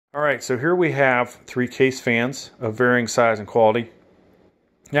All right, so here we have 3 case fans of varying size and quality.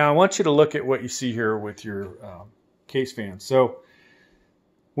 Now I want you to look at what you see here with your case fans. So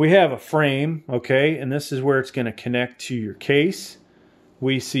we have a frame, okay, and this is where it's going to connect to your case.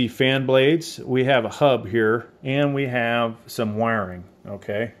 We see fan blades, we have a hub here, and we have some wiring,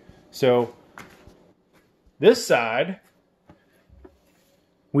 okay. So this side,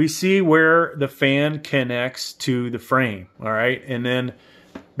 we see where the fan connects to the frame, all right, and then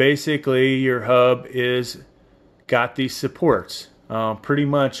basically your hub is got these supports. Pretty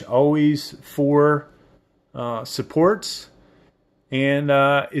much always 4 supports, and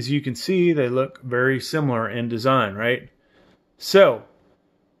as you can see, they look very similar in design, right? So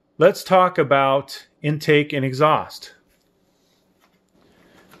let's talk about intake and exhaust.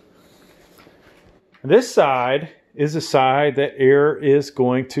 This side is a side that air is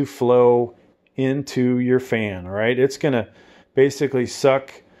going to flow into your fan, all right? It's going to basically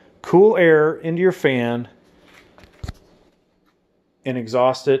suck cool air into your fan and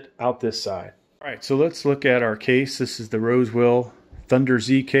exhaust it out this side. All right, so let's look at our case. This is the Rosewill Thunder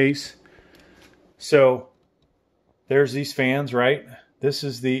Z case. So there's these fans, right? This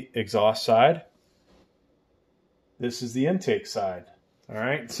is the exhaust side. This is the intake side. All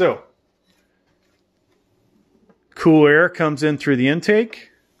right, so cool air comes in through the intake,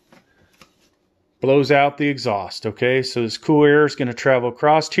 blows out the exhaust, okay? So this cool air is going to travel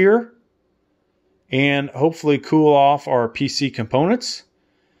across here and hopefully cool off our PC components.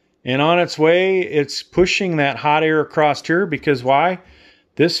 And on its way, it's pushing that hot air across here because why?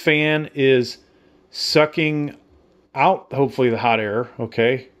 This fan is sucking out, hopefully, the hot air,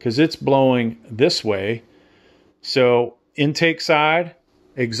 okay? Because it's blowing this way. So intake side,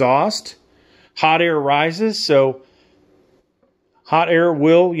 exhaust, hot air rises, so hot air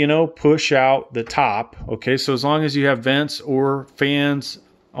will, push out the top, okay? So as long as you have vents or fans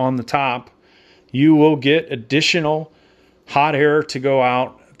on the top, you will get additional hot air to go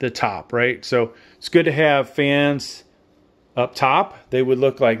out the top, right? So it's good to have fans up top. They would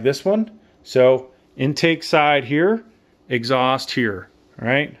look like this one. So intake side here, exhaust here, all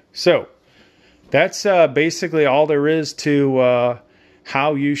right? So that's basically all there is to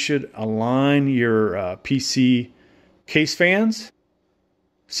how you should align your PC case fans.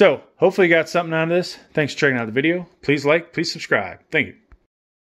 So hopefully you got something out of this. Thanks for checking out the video. Please like, please subscribe. Thank you.